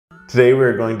Today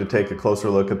we're going to take a closer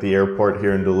look at the airport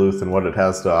here in Duluth and what it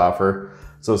has to offer.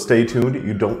 So stay tuned,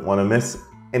 you don't want to miss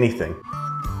anything.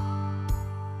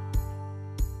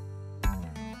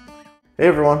 Hey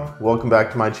everyone, welcome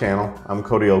back to my channel. I'm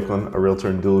Cody Oakland, a realtor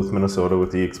in Duluth, Minnesota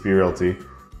with eXp Realty.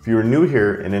 If you are new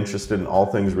here and interested in all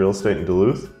things real estate in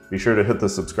Duluth, be sure to hit the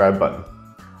subscribe button.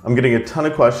 I'm getting a ton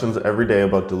of questions every day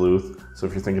about Duluth, so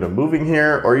if you're thinking of moving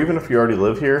here, or even if you already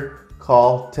live here,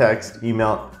 call, text,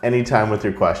 email anytime with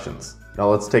your questions. Now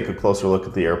let's take a closer look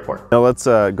at the airport. Now let's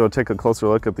go take a closer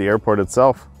look at the airport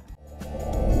itself.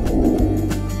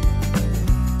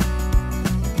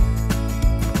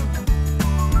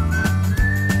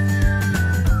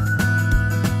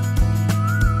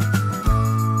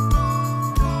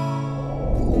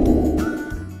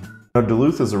 Now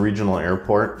Duluth is a regional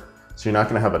airport, so you're not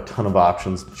going to have a ton of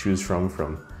options to choose from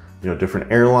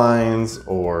different airlines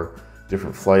or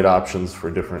different flight options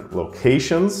for different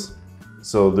locations.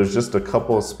 So there's just a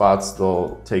couple of spots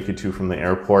they'll take you to from the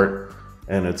airport,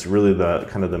 and it's really the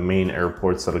kind of the main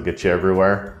airports that'll get you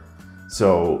everywhere.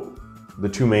 So the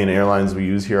two main airlines we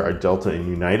use here are Delta and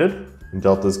United. And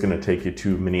Delta is going to take you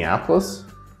to Minneapolis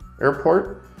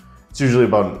Airport. It's usually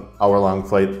about an hour-long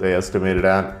flight they estimate it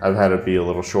at. I've had it be a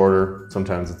little shorter.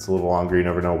 Sometimes it's a little longer, you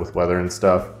never know with weather and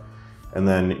stuff. And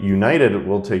then United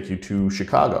will take you to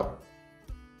Chicago.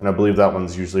 And I believe that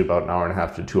one's usually about an hour and a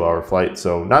half to 2 hour flight,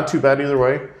 so not too bad either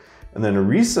way. And then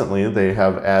recently they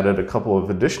have added a couple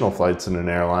of additional flights in an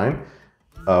airline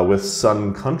with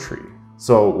Sun Country.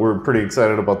 So we're pretty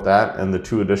excited about that, and the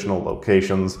two additional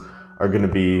locations are going to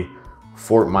be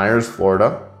Fort Myers,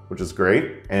 Florida, which is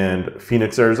great, and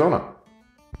Phoenix, Arizona.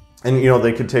 And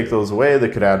they could take those away, they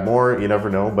could add more, you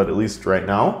never know, but at least right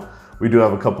now we do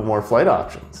have a couple more flight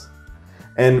options.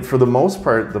 And for the most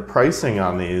part, the pricing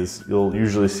on these you'll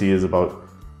usually see is about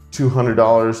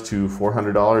 $200 to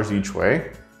 $400 each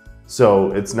way.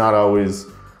 So it's not always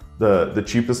the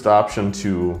cheapest option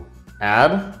to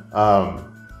add,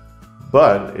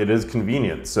 but it is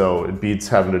convenient. So it beats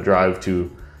having to drive to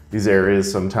these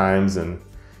areas sometimes and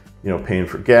paying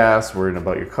for gas, worrying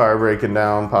about your car breaking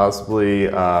down possibly,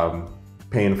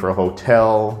 paying for a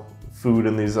hotel, food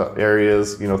in these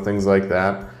areas, things like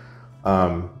that.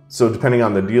 So depending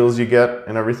on the deals you get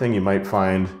and everything, you might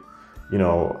find,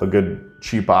 a good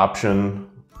cheap option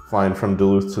flying from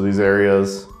Duluth to these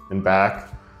areas and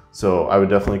back. So I would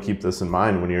definitely keep this in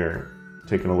mind when you're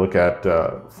taking a look at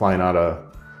flying out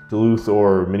of Duluth,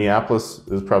 or Minneapolis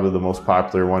is probably the most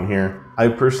popular one here. I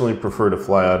personally prefer to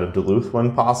fly out of Duluth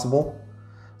when possible.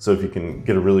 So if you can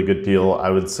get a really good deal, I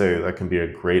would say that can be a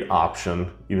great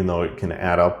option, even though it can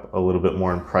add up a little bit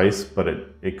more in price, but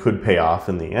it could pay off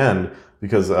in the end.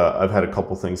 Because I've had a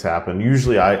couple things happen.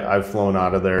 Usually I've flown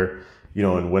out of there,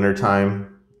 in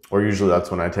wintertime, or usually that's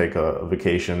when I take a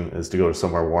vacation, is to go to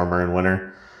somewhere warmer in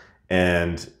winter.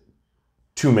 And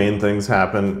two main things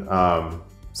happen.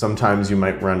 Sometimes you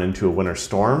might run into a winter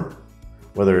storm,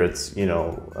 whether it's,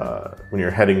 when you're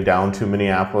heading down to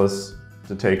Minneapolis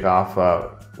to take off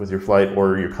with your flight,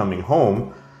 or you're coming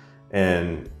home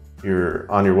and you're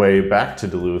on your way back to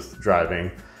Duluth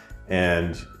driving,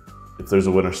 and if there's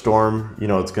a winter storm,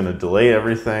 it's going to delay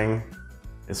everything,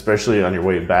 especially on your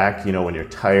way back. When you're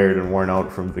tired and worn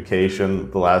out from vacation,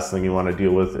 the last thing you want to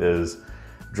deal with is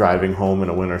driving home in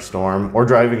a winter storm, or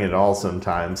driving at all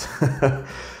sometimes.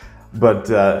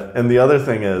 But, and the other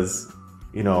thing is,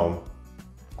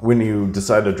 when you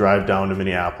decide to drive down to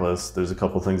Minneapolis, there's a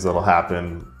couple things that'll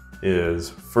happen.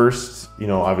 Is first,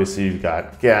 obviously you've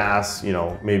got gas,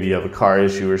 maybe you have a car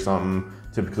issue or something.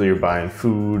 Typically you're buying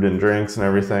food and drinks and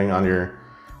everything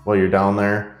while you're down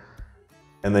there.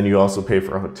 And then you also pay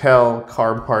for a hotel,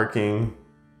 car parking,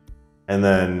 and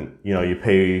then you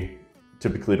pay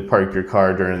typically to park your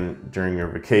car during your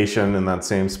vacation in that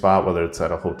same spot, whether it's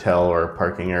at a hotel or a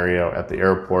parking area at the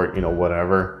airport,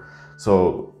 whatever.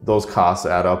 So those costs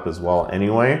add up as well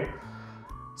anyway.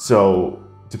 So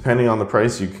depending on the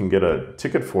price you can get a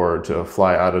ticket for to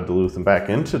fly out of Duluth and back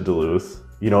into Duluth,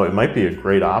 it might be a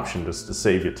great option just to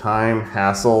save you time,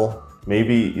 hassle.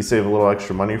 Maybe you save a little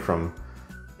extra money from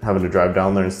having to drive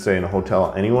down there and stay in a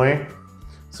hotel anyway.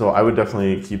 So I would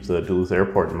definitely keep the Duluth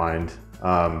airport in mind.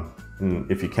 And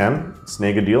if you can,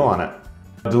 snag a deal on it.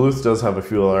 Duluth does have a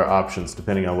few other options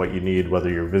depending on what you need,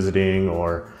 whether you're visiting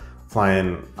or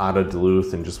flying out of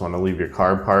Duluth and just want to leave your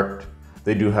car parked.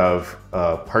 They do have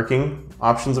parking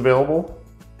options available,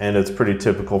 and it's pretty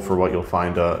typical for what you'll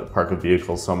find to park a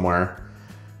vehicle somewhere.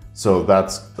 So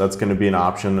that's going to be an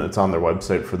option. It's on their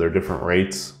website for their different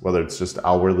rates, whether it's just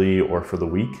hourly or for the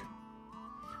week.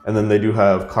 And then they do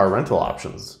have car rental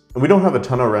options. And we don't have a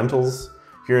ton of rentals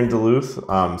here in Duluth.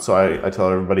 So I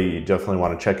tell everybody you definitely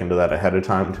want to check into that ahead of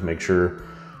time to make sure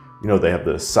they have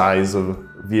the size of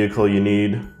vehicle you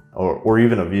need, or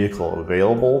even a vehicle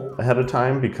available ahead of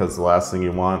time, because the last thing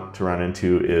you want to run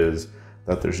into is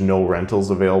that there's no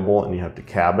rentals available and you have to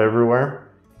cab everywhere.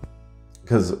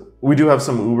 Because we do have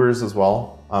some Ubers as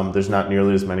well. There's not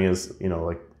nearly as many as,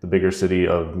 like the bigger city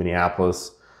of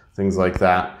Minneapolis, things like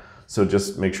that. So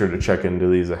just make sure to check into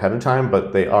these ahead of time,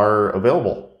 but they are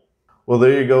available. Well,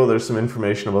 there you go. There's some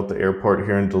information about the airport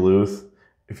here in Duluth.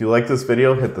 If you like this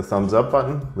video, hit the thumbs up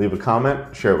button, leave a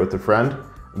comment, share it with a friend,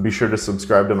 and be sure to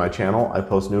subscribe to my channel. I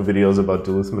post new videos about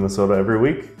Duluth, Minnesota every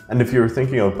week. And if you're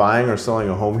thinking of buying or selling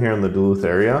a home here in the Duluth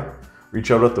area,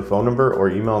 reach out at the phone number or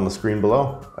email on the screen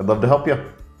below. I'd love to help you.